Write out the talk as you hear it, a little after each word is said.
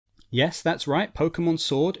Yes, that's right, Pokémon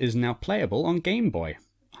Sword is now playable on Game Boy.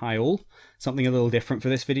 Hi all, something a little different for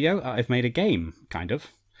this video, I've made a game, kind of.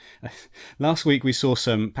 Last week we saw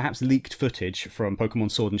some perhaps leaked footage from Pokémon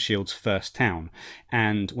Sword and Shield's first town,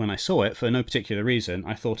 and when I saw it, for no particular reason,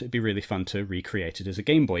 I thought it'd be really fun to recreate it as a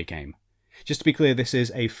Game Boy game. Just to be clear, this is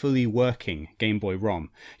a fully working Game Boy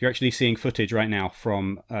ROM. You're actually seeing footage right now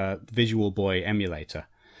from a Visual Boy emulator.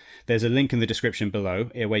 There's a link in the description below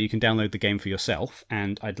where you can download the game for yourself,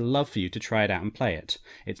 and I'd love for you to try it out and play it.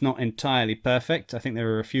 It's not entirely perfect, I think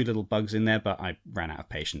there are a few little bugs in there, but I ran out of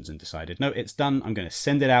patience and decided, no, it's done, I'm going to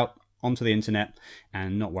send it out onto the internet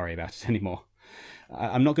and not worry about it anymore.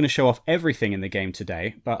 I'm not going to show off everything in the game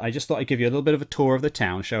today, but I just thought I'd give you a little bit of a tour of the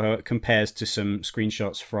town, show how it compares to some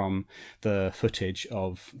screenshots from the footage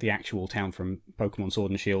of the actual town from Pokémon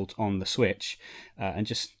Sword and Shield on the Switch, and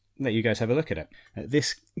just let you guys have a look at it.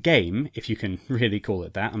 This game, if you can really call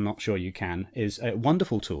it that, I'm not sure you can, is a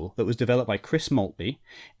wonderful tool that was developed by Maltby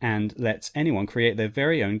and lets anyone create their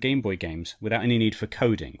very own Game Boy games without any need for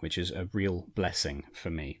coding, which is a real blessing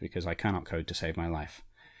for me because I cannot code to save my life.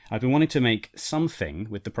 I've been wanting to make something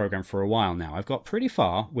with the program for a while now. I've got pretty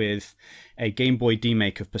far with a Game Boy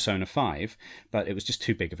demake of Persona 5, but it was just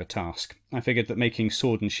too big of a task. I figured that making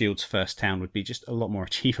Sword and Shield's first town would be just a lot more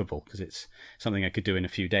achievable, because it's something I could do in a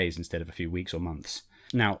few days instead of a few weeks or months.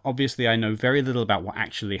 Now, obviously I know very little about what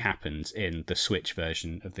actually happens in the Switch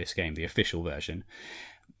version of this game, the official version.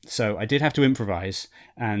 So I did have to improvise,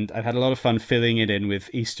 and I've had a lot of fun filling it in with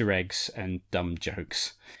Easter eggs and dumb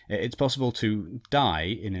jokes. It's possible to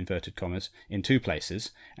die, in inverted commas, in two places,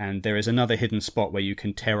 and there is another hidden spot where you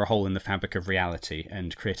can tear a hole in the fabric of reality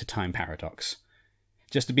and create a time paradox.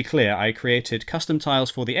 Just to be clear, I created custom tiles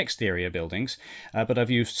for the exterior buildings, but I've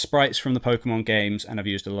used sprites from the Pokémon games, and I've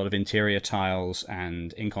used a lot of interior tiles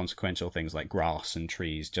and inconsequential things like grass and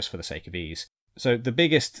trees, just for the sake of ease. So the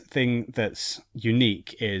biggest thing that's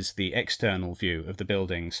unique is the external view of the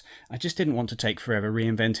buildings. I just didn't want to take forever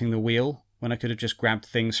reinventing the wheel when I could have just grabbed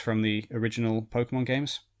things from the original Pokemon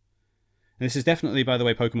games. And this is definitely, by the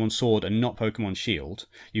way, Pokemon Sword and not Pokemon Shield.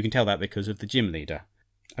 You can tell that because of the gym leader.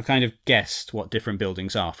 I've kind of guessed what different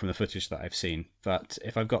buildings are from the footage that I've seen, but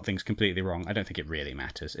if I've got things completely wrong, I don't think it really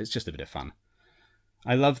matters. It's just a bit of fun.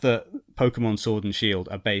 I love that Pokémon Sword and Shield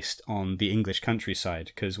are based on the English countryside,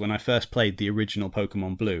 because when I first played the original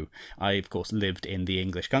Pokémon Blue, I of course lived in the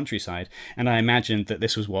English countryside, and I imagined that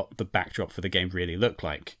this was what the backdrop for the game really looked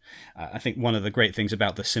like. I think one of the great things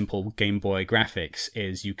about the simple Game Boy graphics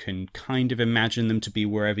is you can kind of imagine them to be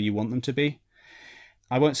wherever you want them to be.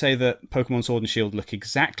 I won't say that Pokémon Sword and Shield look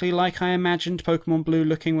exactly like I imagined Pokémon Blue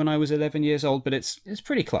looking when I was 11 years old, but it's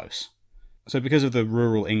pretty close. So because of the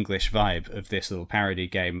rural English vibe of this little parody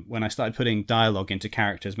game, when I started putting dialogue into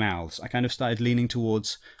characters' mouths, I kind of started leaning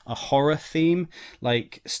towards a horror theme,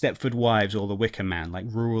 like Stepford Wives or The Wicker Man, like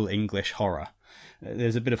rural English horror.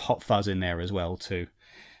 There's a bit of Hot Fuzz in there as well, too.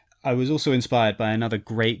 I was also inspired by another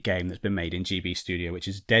great game that's been made in GB Studio, which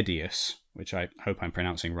is Dedius, which I hope I'm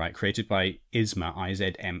pronouncing right, created by Izma,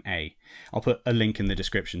 I-Z-M-A. I'll put a link in the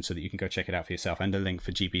description so that you can go check it out for yourself, and a link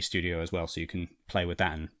for GB Studio as well, so you can play with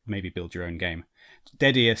that and maybe build your own game.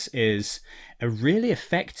 Dedius is a really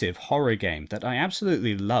effective horror game that I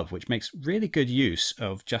absolutely love, which makes really good use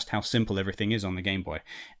of just how simple everything is on the Game Boy,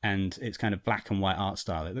 and its kind of black and white art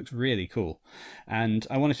style. It looks really cool, and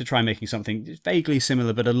I wanted to try making something vaguely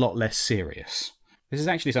similar but a lot less serious. This is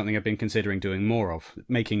actually something I've been considering doing more of,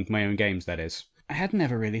 making my own games, that is. I had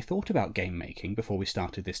never really thought about game making before we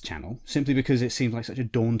started this channel, simply because it seemed like such a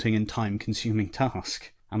daunting and time-consuming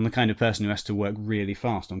task. I'm the kind of person who has to work really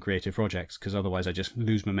fast on creative projects, because otherwise I just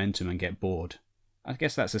lose momentum and get bored. I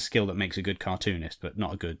guess that's a skill that makes a good cartoonist, but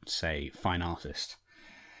not a good, say, fine artist.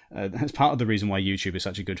 That's part of the reason why YouTube is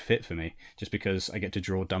such a good fit for me, just because I get to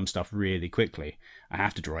draw dumb stuff really quickly. I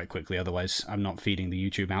have to draw it quickly, otherwise I'm not feeding the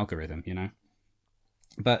YouTube algorithm, you know?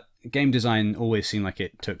 But game design always seemed like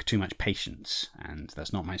it took too much patience, and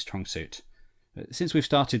that's not my strong suit. Since we've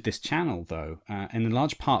started this channel, though, in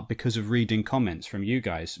large part because of reading comments from you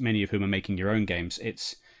guys, many of whom are making your own games,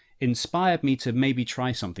 it's inspired me to maybe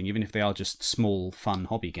try something, even if they are just small, fun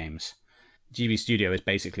hobby games. GB Studio is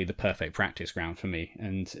basically the perfect practice ground for me,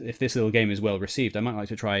 and if this little game is well received, I might like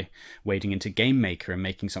to try wading into Game Maker and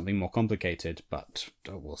making something more complicated, but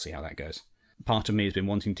we'll see how that goes. Part of me has been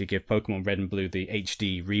wanting to give Pokemon Red and Blue the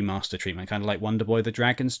HD remaster treatment, kind of like Wonder Boy the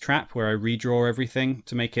Dragon's Trap, where I redraw everything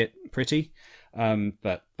to make it pretty.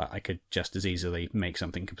 But I could just as easily make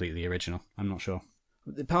something completely original. I'm not sure.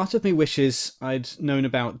 Part of me wishes I'd known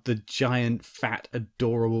about the giant, fat,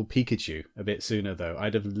 adorable Pikachu a bit sooner, though.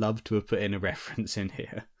 I'd have loved to have put in a reference in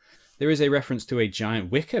here. There is a reference to a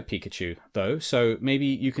giant wicker Pikachu, though, so maybe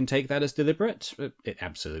you can take that as deliberate. It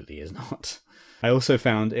absolutely is not. I also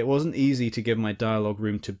found it wasn't easy to give my dialogue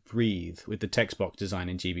room to breathe with the text box design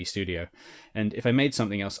in GB Studio, and if I made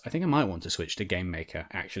something else, I think I might want to switch to Game Maker,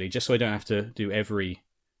 actually, just so I don't have to do every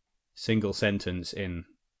single sentence in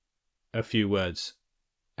a few words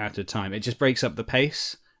at a time. It just breaks up the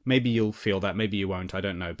pace. Maybe you'll feel that, maybe you won't, I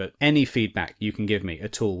don't know. But any feedback you can give me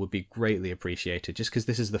at all would be greatly appreciated, just because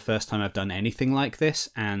this is the first time I've done anything like this,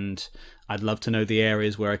 and I'd love to know the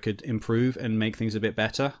areas where I could improve and make things a bit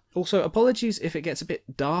better. Also, apologies if it gets a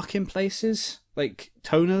bit dark in places, like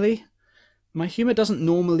tonally. My humour doesn't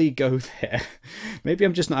normally go there. Maybe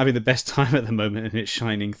I'm just not having the best time at the moment and it's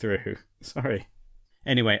shining through. Sorry.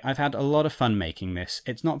 Anyway, I've had a lot of fun making this.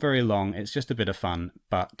 It's not very long, it's just a bit of fun,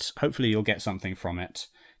 but hopefully you'll get something from it.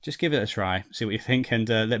 Just give it a try, see what you think, and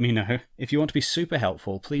let me know. If you want to be super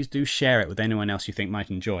helpful, please do share it with anyone else you think might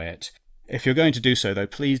enjoy it. If you're going to do so, though,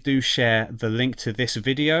 please do share the link to this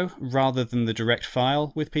video rather than the direct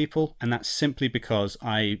file with people, and that's simply because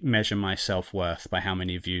I measure my self-worth by how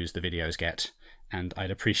many views the videos get, and I'd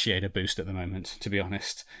appreciate a boost at the moment, to be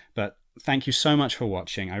honest. But thank you so much for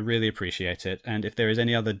watching, I really appreciate it, and if there is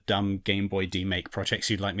any other dumb Game Boy demake projects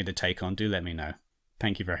you'd like me to take on, do let me know.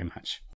 Thank you very much.